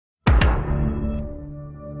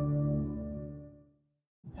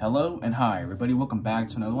Hello and hi everybody, welcome back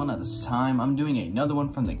to another one. At this time, I'm doing another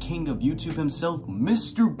one from the king of YouTube himself,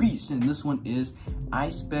 MrBeast. And this one is, I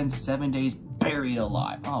spent 7 days buried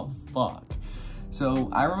alive. Oh, fuck. So,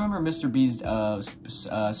 I remember MrBeast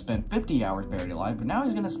spent 50 hours buried alive, but now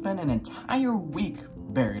he's gonna spend an entire week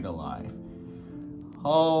buried alive.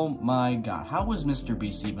 Oh my god, how was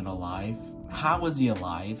MrBeast even alive? How was he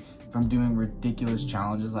alive from doing ridiculous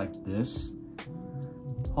challenges like this?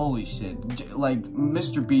 Holy shit, like,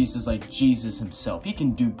 MrBeast is like Jesus himself. He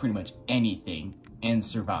can do pretty much anything and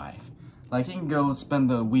survive. Like, he can go spend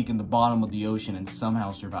the week in the bottom of the ocean and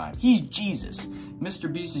somehow survive. He's Jesus.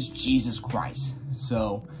 MrBeast is Jesus Christ.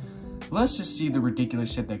 So, let's just see the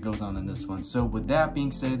ridiculous shit that goes on in this one. So, with that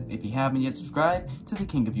being said, if you haven't yet subscribed to the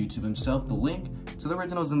king of YouTube himself, the link to the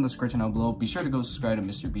original is in the description down below. Be sure to go subscribe to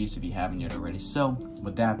MrBeast if you haven't yet already. So,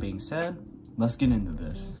 with that being said, let's get into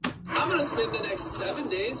this. I'm gonna spend the next 7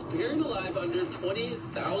 days buried alive under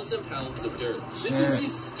 20,000 pounds of dirt. This is the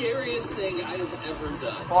scariest thing I have ever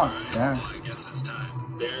done. Fuck, yeah. Well, I guess it's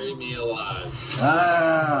time. Bury me alive.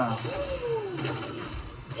 Ah.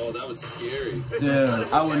 Oh, that was scary. Dude,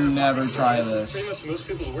 I would never try this. Pretty much most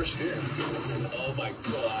people's worst fear. Oh my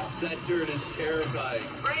god, that dirt is terrifying.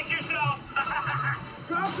 Brace yourself!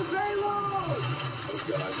 Drop the payload! Oh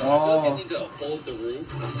god, I feel like I need to hold the roof.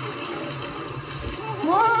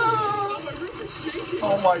 Whoa! My roof is shaking.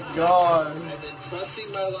 Oh my god. I've been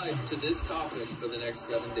trusting my life to this coffin for the next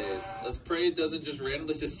 7 days. Let's pray it doesn't just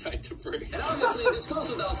randomly decide to break. And obviously, this goes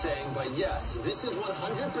without saying, but yes, this is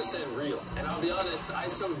 100% real. And I'll be honest, I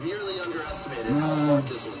severely underestimated how hard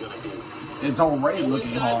this was going to be. It's already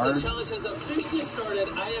looking hard. The challenge has officially started.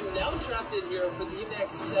 I am now trapped in here for the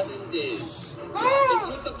next 7 days. It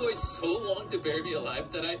took the boys so long to bury me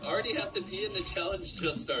alive that I already have to pee and the challenge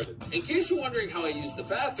just started. In case you're wondering how I use the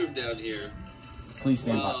bathroom down here, Please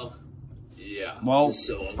stand by. Yeah. Well,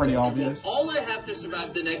 so pretty obvious. All I have to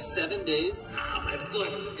survive the next 7 days, my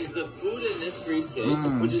foot, is the food in this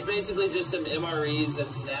briefcase, which is basically just some MREs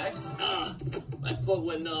and snacks. My foot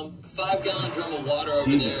went numb. 5-gallon drum of water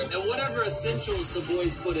over there, and whatever essentials the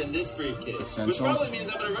boys put in this briefcase. Which probably means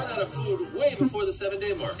I'm gonna run out of food way before the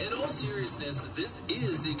 7-day mark. In all seriousness, this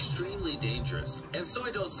is extremely dangerous. And so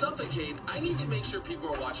I don't suffocate, I need to make sure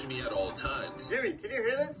people are watching me at all times. Jimmy, can you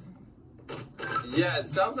hear this? Yeah, it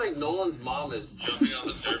sounds like Nolan's mom is jumping on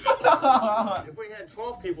the dirt. If we had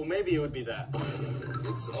 12 people, maybe it would be that.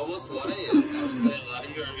 It's almost 1 a.m. A lot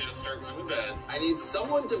of you are going to start going to bed. I need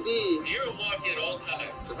someone to be here and walk at all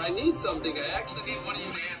times. If I need something, I actually need one of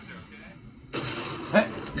you to answer,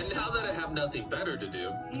 okay? And now that I have nothing better to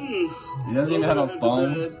do, He doesn't even have a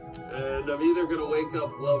phone. And I'm either going to wake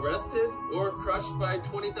up well-rested or crushed by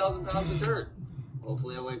 20,000 pounds of dirt.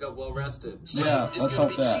 Hopefully I wake up well-rested. Sleep is going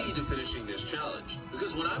to be key to finishing this challenge.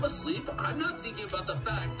 Because when I'm asleep, I'm not thinking about the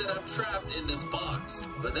fact that I'm trapped in this box.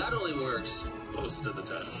 But that only works most of the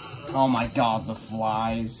time. Oh my god, the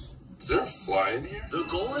flies. Is there a fly in here? The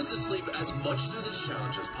goal is to sleep as much through this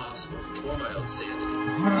challenge as possible for my own sanity.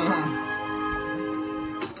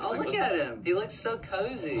 Oh, look at him. He looks so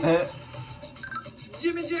cozy.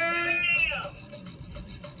 Jimmy Jam!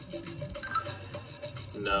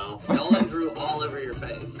 No. Nolan drew all over your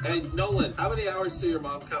face. Hey, Nolan, how many hours till your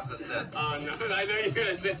mom comes to set? Oh, no, I know you're going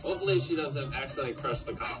to say. Hopefully she doesn't accidentally crush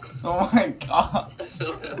the coffin. Oh my god.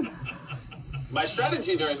 My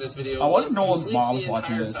strategy during this video I wonder was if Nolan's to sleep mom's the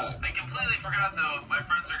watching entire this. time. I completely forgot though, my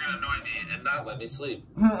friends are gonna annoy me And not let me sleep.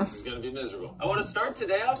 This is gonna be miserable. I want to start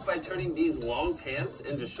today off by turning these long pants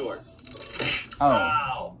into shorts. Oh.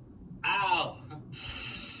 Ow. Ow.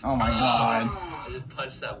 Oh my god. I just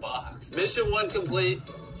punched that box. Mission 1 complete.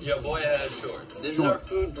 Your boy has shorts. This is our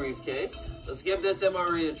food briefcase. Let's give this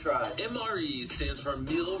MRE a try. MRE stands for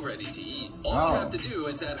meal ready to eat. All you have to do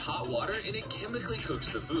is add hot water and it chemically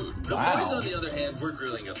cooks the food. The boys, on the other hand, were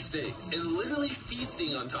grilling up steaks and literally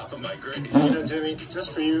feasting on top of my grave. You know, Jimmy, just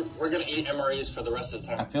for you, we're going to eat MREs for the rest of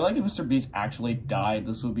the I time. feel like if MrBeast actually died,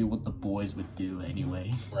 this would be what the boys would do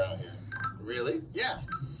anyway. We're out here. Really? Yeah.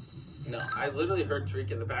 No. I literally heard Tariq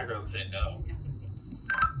in the background say no.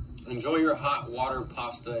 Enjoy your hot water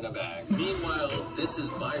pasta in a bag. Meanwhile, this is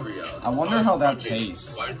my reality. I wonder how that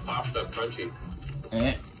tastes. Why is pasta crunchy?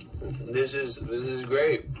 Eh. This is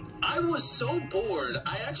great. I was so bored,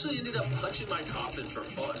 I actually ended up punching my coffin for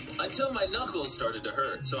fun. Until my knuckles started to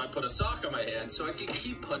hurt. So I put a sock on my hand so I could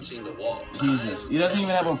keep punching the wall. Jesus, he doesn't even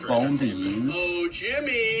have a phone to use. Oh,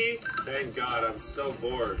 Jimmy! Thank God, I'm so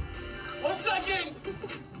bored. 1 second!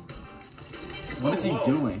 What is he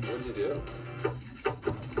doing? What'd you do?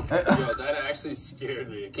 Yo, that actually scared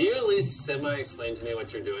me. Can you at least semi-explain to me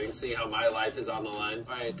what you're doing? See how my life is on the line?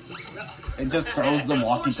 All right. It just throws the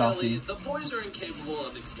walkie-talkie. The boys are incapable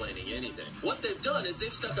of explaining anything. What they've done is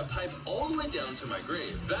they've stuck a pipe all the way down to my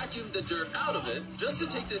grave, vacuumed the dirt out of it, just to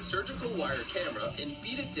take this surgical wire camera and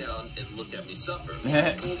feed it down and look at me suffer. What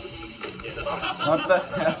the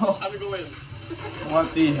hell? Time to go in.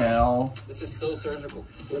 What the hell? This is so surgical.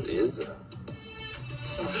 What is that?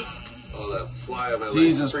 Oh, that fly on my leg.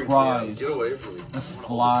 Jesus freaked me out. Christ. Get away from me. The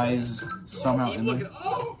flies somehow in there.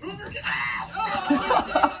 Oh!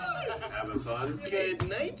 Having fun? Good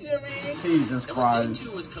night, Jimmy. Jesus And when day Christ.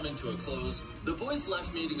 2 was coming to a close, the boys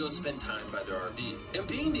left me to go spend time by their RV. And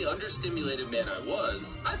being the understimulated man I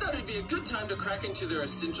was, I thought it'd be a good time to crack into their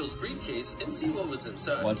essentials briefcase and see what was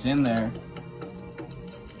inside. What's in there?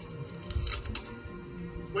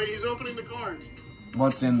 Wait, he's opening the card.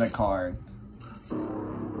 What's in the card?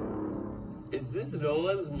 Is this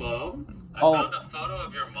Nolan's mom? I Oh. found a photo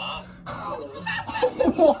of your mom.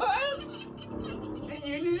 What? Did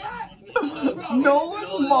you do that? Nolan's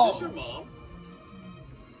Nolan, mom. is this your mom?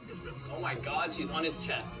 Oh my god, she's on his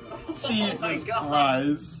chest. Jesus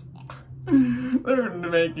Christ. They're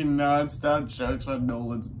making non-stop jokes on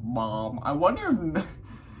Nolan's mom. I wonder if...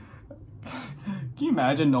 Can you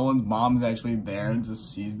imagine Nolan's mom's actually there and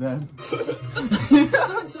just sees that?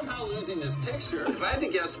 I'm somehow losing this picture. If I had to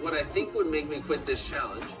guess what I think would make me quit this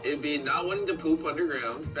challenge, it'd be not wanting to poop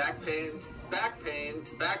underground, back pain,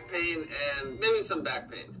 and maybe some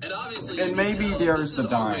back pain. And obviously, And you can maybe tell there's this the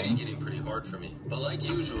is already dying. getting pretty hard for me. But like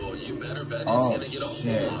usual, you better bet it's Oh, gonna get a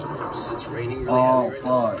shit. whole lot worse. It's raining really Oh, heavy right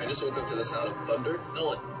now. fuck. I just woke up to the sound of thunder.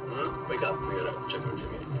 Nolan, wake up. We gotta check on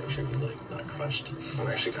Jimmy. Make sure he's like not crushed. I'm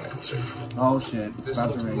actually kind of concerned. Oh shit, it's This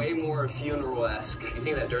about to looks rain. way more funeral-esque. You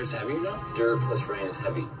think that dirt's heavier now? Dirt plus rain is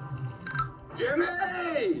heavy.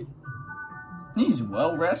 Jimmy! He's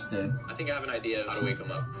well rested. I think I have an idea of how to wake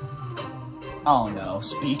him up. Oh no,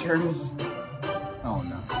 speakers? Oh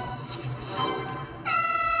no.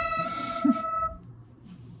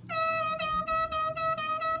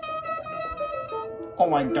 Oh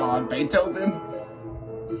my god, Beethoven!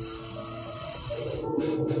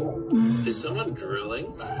 Is someone drilling?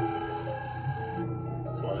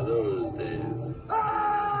 It's one of those days.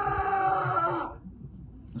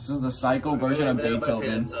 This is the psycho version of I haven't had my Beethoven.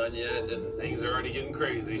 pants on yet, and things are already getting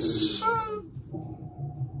crazy.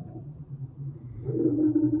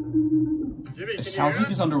 Jimmy, It sounds like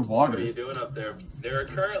he's What are you underwater. doing up there? There are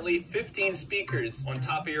currently 15 speakers on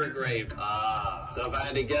top of your grave. So if I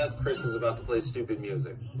had to guess, Chris is about to play stupid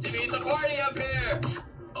music. Jimmy, it's a party up here!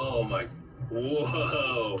 Oh my.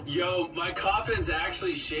 Whoa. Yo, my coffin's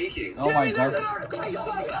actually shaking. Oh my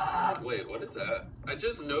god. Wait, what is that? I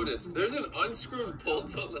just noticed there's an unscrewed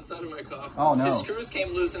bolt on the side of my coffin. Oh The no. screws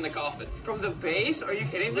came loose in the coffin. From the base? Are you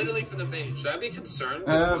kidding me? Literally from the base. Should I be concerned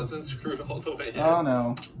this Uh, wasn't screwed all the way in? Oh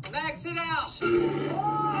no. Max it out!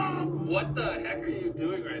 What the heck are you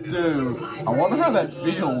doing right now? Dude, I wonder how that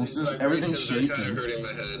feels, These just everything vibrations are kind of shaking. hurting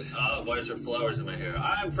my head. Why is there flowers in my hair?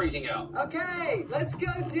 I'm freaking out. Okay, let's go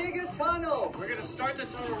dig a tunnel! We're gonna start the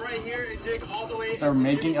tunnel right here and dig all the way. They're into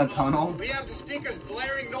making Jimmy's a tunnel? hole. We have the speakers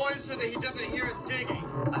blaring noise so that he doesn't hear us digging.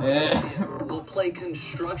 Eh. We'll play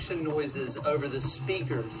construction noises over the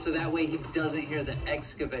speakers so that way he doesn't hear the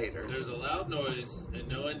excavator. There's a loud noise and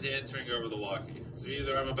no one's answering over the walkie. So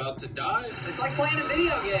either I'm about to die It's like playing a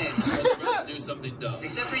video game, or I'm about to do something dumb.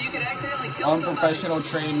 except for you could accidentally kill somebody. Unprofessional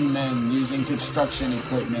trained men using construction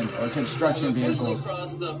equipment or construction Officially vehicles.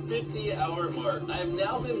 crossed the 50-hour mark. I have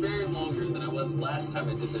now been buried longer than I was last time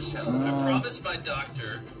I did this challenge. I promised my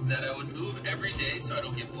doctor that I would move every day so I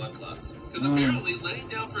don't get blood clots. Because apparently laying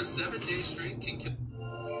down for 7 days straight can kill.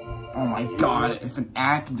 Oh my god, if an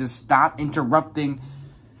act can just stop interrupting.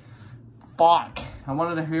 Fuck. I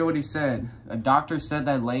wanted to hear what he said. A doctor said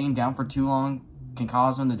that laying down for too long can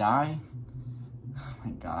cause him to die? Oh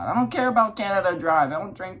my god, I don't care about Canada Dry. I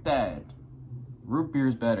don't drink that. Root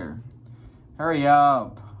beer's better. Hurry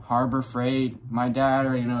up. Harbor Freight. My dad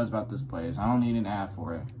already knows about this place. I don't need an ad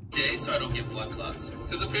for it. Day so I don't get blood clots.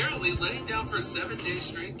 Because apparently laying down for 7 days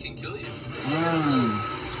straight can kill you. We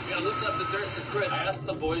gotta loosen up the dirt for Chris. I asked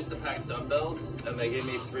the boys to pack dumbbells, and they gave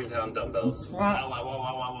me 3-pound dumbbells. Oh,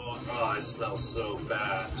 I smell so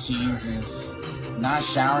bad. Jesus. Not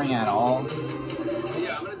showering at all.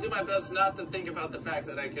 Yeah, I'm gonna do my best not to think about the fact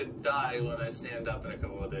that I could die when I stand up in a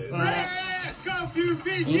couple of days. Let's go a few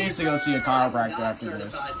feet. He needs to go see a chiropractor Not after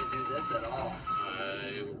this. certified to do this at all.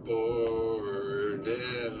 I'm bored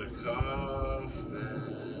in a coffin.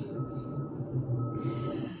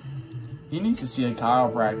 He needs to see a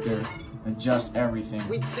chiropractor. Adjust everything.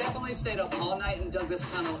 We definitely stayed up all night and dug this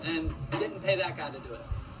tunnel and didn't pay that guy to do it.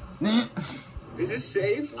 Is this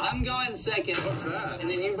safe? I'm going second. What's that? And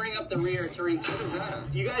then you bring up the rear to reach. What is that?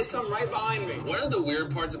 You guys come right behind me. One of the weird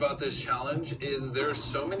parts about this challenge is there's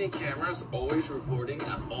so many cameras always recording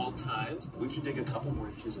at all times. We should dig a couple more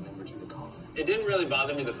inches and then we're to the coffin. It didn't really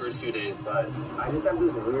bother me the first few days, but I just have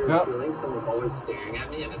this weird feeling someone's always staring at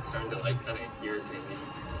me and it's starting to like kind of irritate me.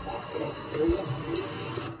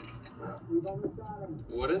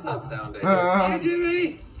 What is that sound? Hi,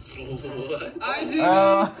 Jimmy! What? Hi,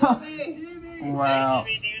 Jimmy. Wow.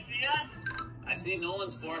 I see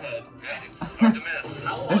Nolan's forehead. Hard to miss.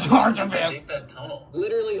 How long It's hard to did it miss. take that tunnel?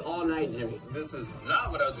 Literally all night, Jimmy. This is not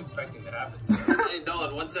what I was expecting to happen. Hey,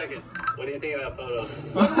 Nolan, 1 second. What do you think of that photo?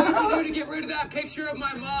 What did you do to get rid of that picture of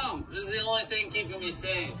my mom? This is the only thing keeping me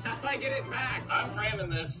sane. How do I get it back? I'm framing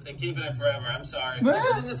this and keeping it forever. I'm sorry. You've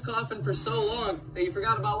been in this coffin for so long that you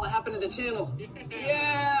forgot about what happened to the channel.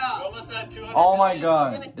 Yeah. We're almost at 200 Oh my million.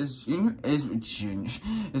 god.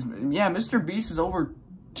 Yeah, MrBeast is over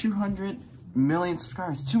 200 million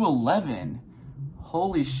subscribers. 211.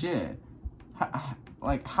 Holy shit.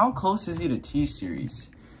 Like, how close is he to T-Series?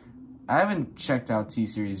 I haven't checked out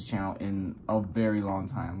T-Series' channel in a very long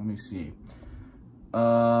time. Let me see. They're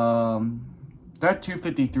at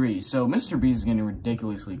 253. So MrBeast is getting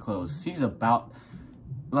ridiculously close. He's about,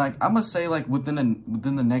 like, I'm gonna say, like, within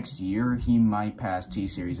the next year, he might pass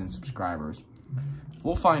T-Series in subscribers.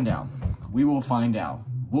 We'll find out. We will find out.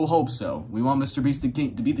 We'll hope so. We want MrBeast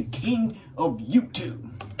to be the king of YouTube.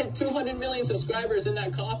 200 million subscribers in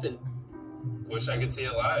that coffin. Wish I could see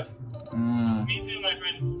it live. Me too, my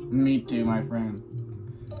friend. Me too, my friend.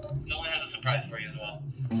 Nolan has a surprise for you as well.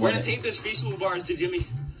 We're gonna take this Feastable bars to Jimmy.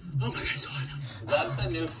 Oh my god, it's hot. Is that the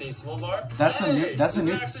new Feastable bar? That's a new. That's a This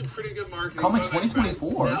new. is actually pretty good marketing. Coming One of my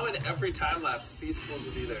 2024. friends, now in every time lapse, Feastables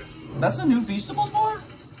will be there. That's a new Feastables bar.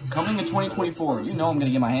 Coming in 2024. You know I'm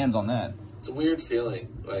gonna get my hands on that. It's a weird feeling.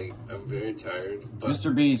 Like, I'm very tired. But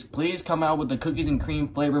MrBeast, please come out with the cookies and cream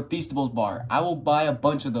flavor Feastables bar. I will buy a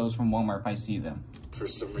bunch of those from Walmart if I see them. for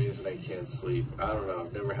some reason, I can't sleep. I don't know.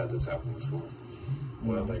 I've never had this happen before.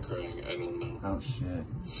 Why am I crying? I don't know. Oh shit.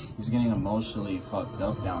 He's getting emotionally fucked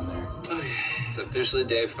up down there. It's officially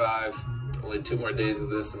day 5. Only 2 more days of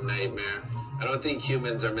this nightmare. I don't think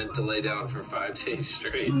humans are meant to lay down for 5 days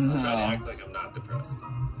straight. No. I'm trying to act like I'm not depressed.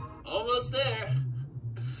 Almost there.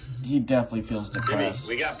 He definitely feels Jimmy, depressed.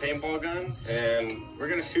 we got paintball guns, and we're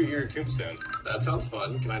gonna shoot your tombstone. That sounds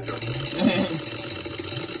fun. Can I jump in?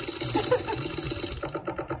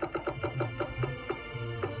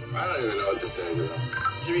 I don't even know what to say to them.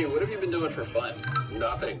 Jimmy, what have you been doing for fun?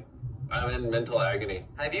 Nothing. I'm in mental agony.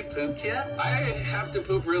 Have you pooped yet? I have to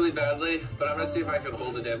poop really badly, but I'm gonna see if I can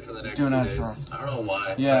hold it in for the next Do 2 not days. try. I don't know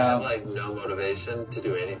why. Yeah. But I have like no motivation to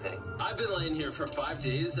do anything. I've been laying here for 5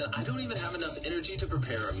 days and I don't even have enough energy to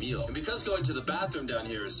prepare a meal. And because going to the bathroom down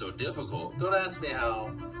here is so difficult, don't ask me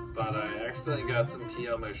how, but I accidentally got some pee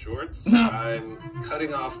on my shorts. I'm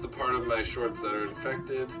cutting off the part of my shorts that are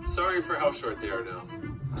infected. Sorry for how short they are now.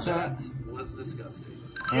 That was disgusting.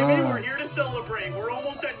 Jimmy, we're here to celebrate. We're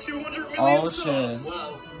almost at 200 million Oh subs. shit.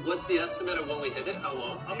 Well, what's the estimate of when we hit it? How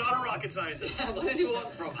long? I'm not a rocket scientist. What does he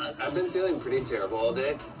want from us? I've been feeling pretty terrible all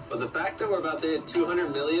day, but the fact that we're about to hit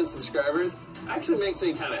 200 million subscribers actually makes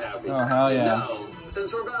me kind of happy. Oh, hell yeah. Now,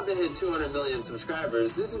 since we're about to hit 200 million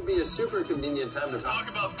subscribers, this would be a super convenient time to Talk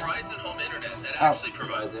about Verizon Home Internet that Oh. actually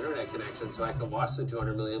provides internet connection so I can watch the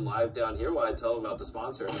 200 million live down here while I tell them about the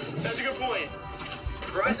sponsor. That's a good point.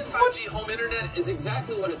 Verizon 5G Home Internet. Is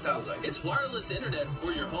exactly what it sounds like. It's wireless internet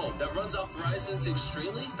for your home that runs off Verizon's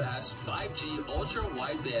extremely fast 5G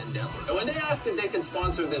ultra-wideband network. And when they asked if they could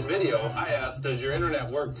sponsor this video, I asked, does your internet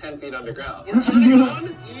work 10 feet underground? We're turning it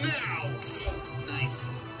on now. Nice.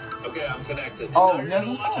 Okay, I'm connected. Oh, You're he has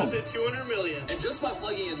gonna his watch us phone. hit 200 million. And just by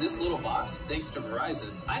plugging in this little box, thanks to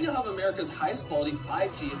Verizon, I now have America's highest quality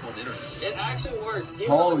 5G home internet. It actually works. Even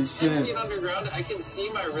though Holy it's 10 shit. feet underground, I can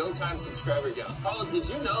see my real-time subscriber count. Paul, did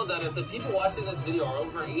you know that if the people watching this video are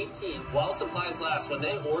over 18, while supplies last, when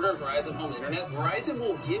they order Verizon home internet, Verizon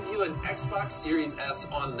will give you an Xbox Series S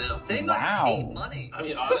on them. They must Wow. hate money. I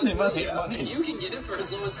mean, honestly, They must hate yeah. money. And you can get it for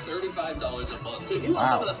as low as $35 a month. So if you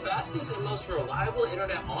want Wow. some of the fastest and most reliable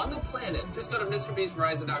internet on the planet, just go to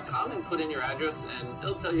MrBeastVerizon.com and put in your address, and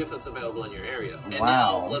it'll tell you if it's available in your area. And Wow.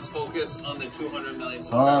 now, let's focus on the 200 million Oh,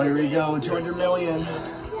 subscribers. here we go. 200 million.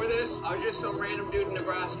 before this, I was just some random dude in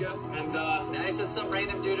Nebraska, and Now he's just some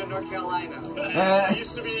random dude in North Carolina. I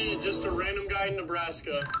used to be just a random guy in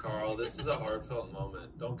Nebraska. Carl, this is a heartfelt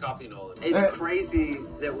moment. Don't copy Nolan. It's crazy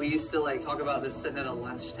that we used to like talk about this sitting at a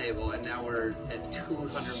lunch table, and now we're at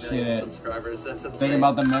 200 million subscribers. That's insane. Think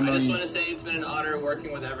about the I memories. just want to say it's been an honor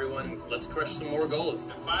working with everyone. Let's crush some more goals.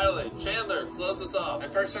 And finally, Chandler, close us off. I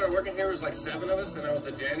first started working here, there was like 7 of us, and I was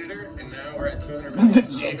the janitor, and now we're at 200 million. The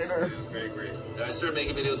janitor. I'm very grateful. I started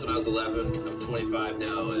making videos when I was 11. I'm 25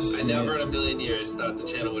 now, and I never in a million years thought the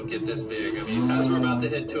channel would get this big. I mean, as we're about to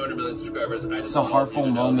hit 200 million subscribers, I just It's a want you heartful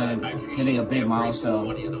to know moment, that I appreciate hitting a big every milestone. single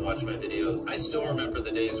one of you that watch my videos. I still remember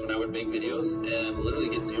the days when I would make videos and literally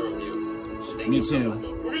get 0 views. Thank Me you so too. much.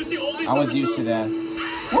 We're gonna see all these I was numbers used to move. that.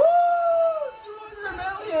 Woo! 200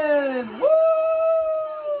 million! Woo!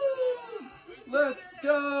 Let's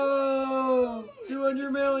go!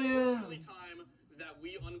 200 million! Time that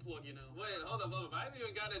we unplug, you know. Wait, hold up. I haven't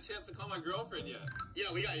even gotten a chance to call my girlfriend yet.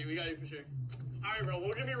 Yeah, we got you for sure. All right, bro,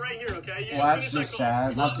 we're gonna be right here, okay? You Well, that's finish just that call.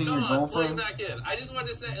 sad. Not seeing your Come on, plug girlfriend. back in. I just wanted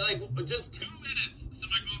to say, like, just 2 minutes, so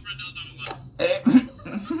my girlfriend knows I'm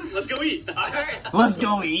alive. Let's go eat. All right. Let's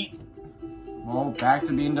go eat. Well, back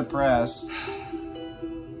to being depressed.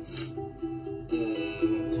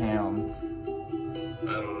 Damn.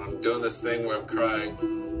 I don't know, I'm doing this thing where I'm crying,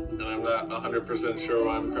 and I'm not 100% sure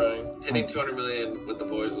why I'm crying. Hitting 200 million with the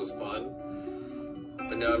boys was fun,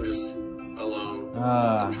 but now I'm just alone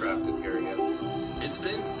and trapped in here again. It's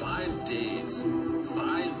been 5 days.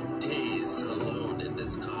 5 days alone in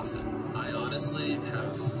this coffin. I honestly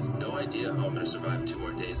have no idea how I'm going to survive 2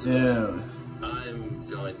 more days of this. Dude. I'm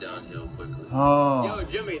going downhill quickly. Oh. Yo,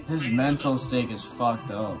 Jimmy. His mental state is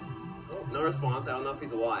fucked up. No response. I don't know if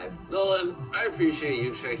he's alive. Nolan, I appreciate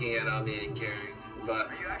you checking in on me and caring, but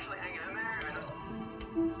Are you actually hanging in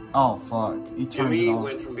there? Oh, fuck. He turned Jimmy it off.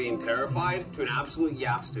 went from being terrified to an absolute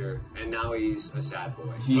yapster, and now he's a sad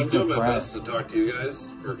boy. He's I'm doing my best depressed. to talk to you guys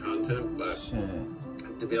for content, but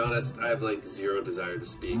Shit. to be honest, I have like 0 desire to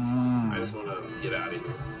speak. I just want to get out of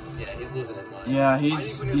here. Yeah, he's losing his mind. Yeah,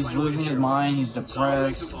 he's losing his mind. He's So I'm gonna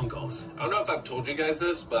make some depressed. phone calls. I don't know if I've told you guys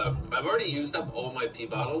this, but I've already used up all my pee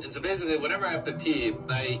bottles. And so basically, whenever I have to pee,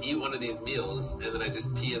 I eat one of these meals, and then I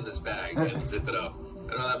just pee in this bag and zip it up.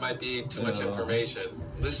 I know that might be too much information.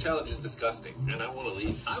 This challenge is disgusting, and I want to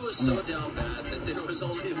leave. I was so down bad that there was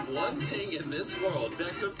only one thing in this world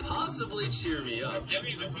that could possibly cheer me up.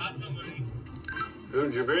 Jimmy, the possibility.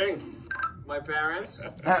 Who'd you bring? My parents.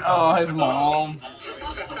 Oh, his mom. His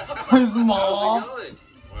How's mom. it going?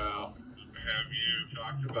 Well, Have you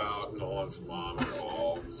talked about Nolan's mom at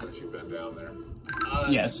all since you've been down there?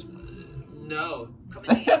 Yes. No.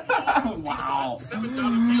 Wow.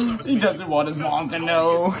 He doesn't want his mom to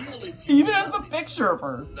know. He even has the picture of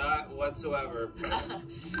her. Not whatsoever.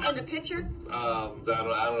 And the picture? I don't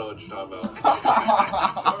know what you're talking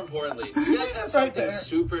about. More importantly, do you guys have Right something there.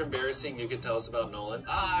 super embarrassing you can tell us about Nolan?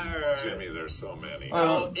 Jimmy, there's so many.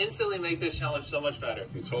 I'll instantly make this challenge so much better.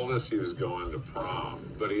 He told us he was going to prom,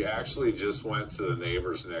 but he actually just went to the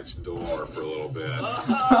neighbors next door for a little bit.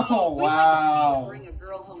 Oh, wow. Bring a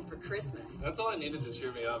girl home for Christmas. That's all I needed to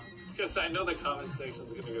cheer me up. Because I know the comment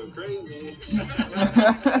section's gonna go crazy.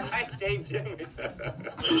 I hate Jimmy.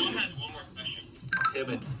 Nolan has one more question. Hit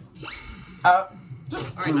it. Just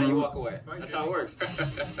All right, now you walk away. That's how it works.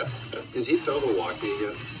 Did he throw the walkie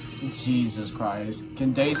again? Jesus Christ.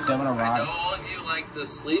 Can day 7 I know arrive? all of you like to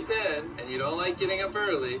sleep in, and you don't like getting up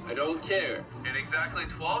early. I don't care. In exactly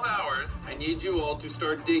 12 hours, I need you all to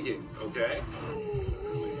start digging, okay?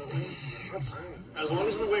 As long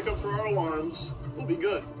as we wake up for our alarms, we'll be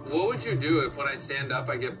good. What would you do if when I stand up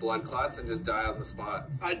I get blood clots and just die on the spot?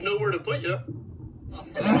 I'd know where to put you.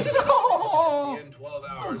 Oh. In 12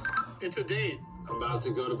 hours. It's a date. I'm about to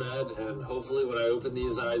go to bed, and hopefully when I open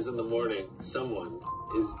these eyes in the morning, someone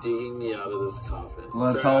is digging me out of this coffin.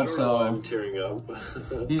 Let's Sorry, hope I don't know why so. I'm tearing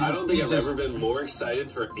up. He's- I don't think he's I've just- ever been more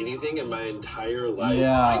excited for anything in my entire life.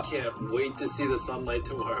 Yeah. I can't wait to see the sunlight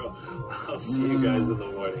tomorrow. I'll see you guys in the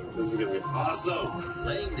morning. This is gonna be awesome.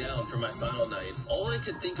 Laying down for my final night, all I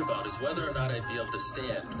could think about is whether or not I'd be able to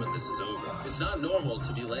stand when this is over. It's not normal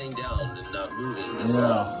to be laying down and not moving this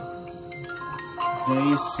long. Yeah.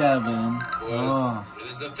 Day 7. Boys, it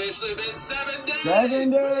has officially been 7 days! 7 I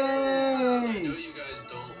know days! you guys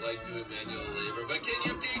don't like doing manual labor, but can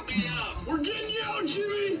you dig me up? We're getting you out,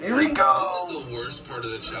 Jimmy. Here we go! This is the worst part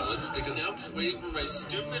of the challenge because now I'm just waiting for my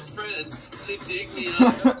stupid friends to dig me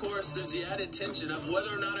up. And of course, there's the added tension of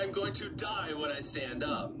whether or not I'm going to die when I stand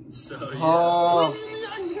up. So, yeah. Oh.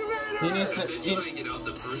 He needs to. Eventually, when I get out,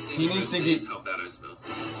 the first thing he you're needs gonna to see get- is how bad I smell.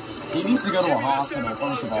 He needs to go to a hospital,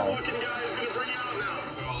 first of all. Looking guy is gonna bring you out now.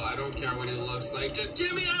 Well, I don't care what he looks like. Just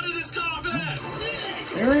get me out of this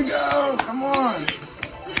coffin! Here we go. Come on.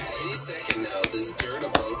 Any second now, this dirt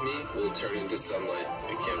above me will turn into sunlight.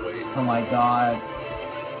 I can't wait. Oh my god.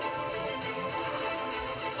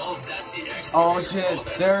 Oh, that's the excavator. Oh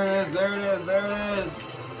shit. There it is. There it is. There it is.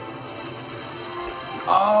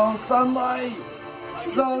 Oh, sunlight.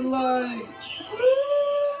 Sunlight.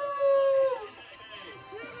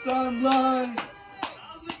 Sunlight.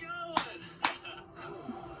 How's it going?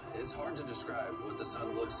 It's hard to describe what the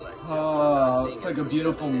sun looks like. Oh, it's like a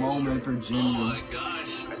beautiful moment for Oh Jimmy. my gosh.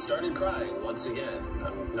 I started crying once again.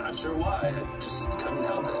 I'm not sure why. I just couldn't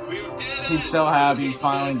help it. We did it! He's so happy he's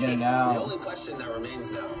finally getting The out. only question that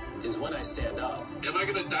remains now is when I stand up. Am I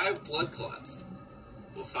gonna die of blood clots?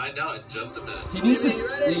 We'll find out in just a minute. He needs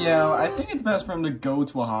to, yeah, I think it's best for him to go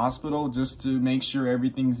to a hospital just to make sure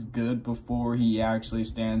everything's good before he actually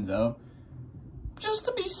stands up. Just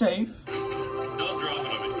to be safe. Don't drop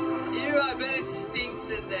it on me. Ew, I bet it stinks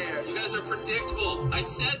in there. You guys are predictable. I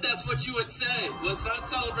said that's what you would say. Let's not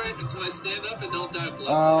celebrate until I stand up and don't die of blood.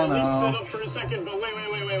 Oh At least sit no. up for a second, but wait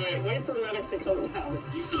for the medic to come down.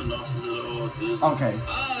 You could not know this. Okay.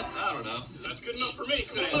 I don't know. That's good enough for me.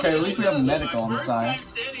 Okay, at least we have a medical on the side.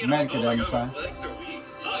 Medical on the side. My legs are weak.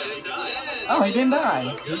 Oh, I didn't die. Oh, he didn't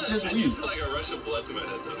die. He's just I weak. feel like a rush of blood to my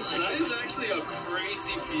head, though. That is actually a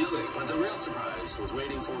crazy feeling. But the real surprise was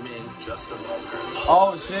waiting for me just above ground.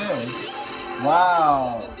 Oh shit.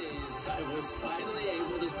 Wow. 7 days, I was finally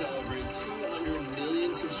able to celebrate 200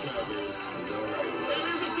 million subscribers the right way.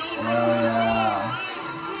 Oh yeah.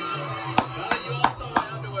 Now that you all saw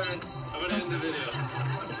my underwear, I'm gonna end the video.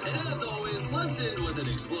 And as always, let's end with an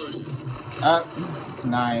explosion.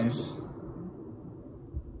 Nice.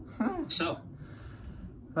 So,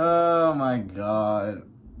 Oh my god.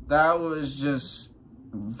 That was just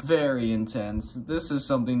very intense. This is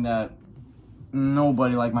something that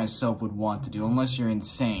nobody like myself would want to do unless you're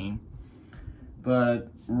insane. But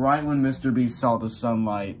right when MrBeast saw the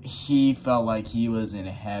sunlight, he felt like he was in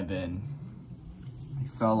heaven. He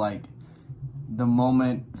felt like the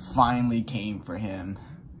moment finally came for him.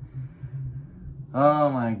 Oh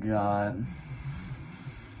my god.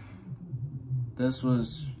 This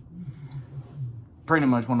was pretty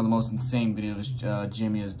much one of the most insane videos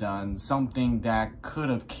Jimmy has done. Something that could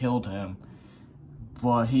have killed him,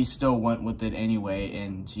 but he still went with it anyway.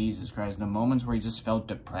 And Jesus Christ, the moments where he just felt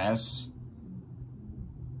depressed,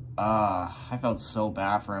 I felt so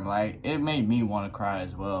bad for him. Like, it made me want to cry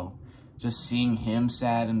as well. Just seeing him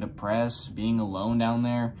sad and depressed, being alone down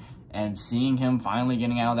there, and seeing him finally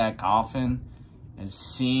getting out of that coffin, and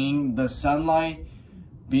seeing the sunlight,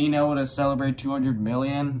 being able to celebrate 200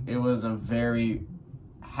 million, it was a very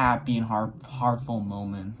happy and heartful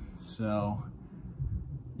moment. So,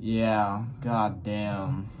 yeah,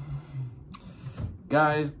 goddamn.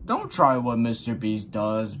 Guys, don't try what MrBeast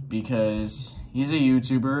does because he's a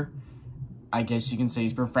YouTuber. I guess you can say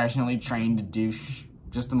he's professionally trained to do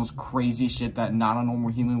just the most crazy shit that not a normal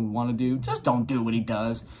human would want to do. Just don't do what he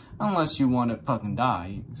does unless you want to fucking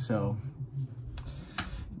die. So,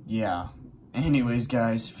 yeah. Anyways,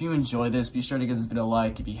 guys, if you enjoyed this, be sure to give this video a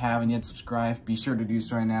like. If you haven't yet subscribed, be sure to do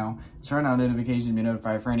so right now. Turn on notifications to be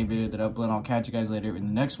notified for any video that I upload. I'll catch you guys later in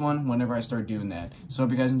the next one whenever I start doing that. So,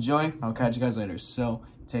 hope you guys enjoy. I'll catch you guys later. So,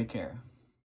 take care.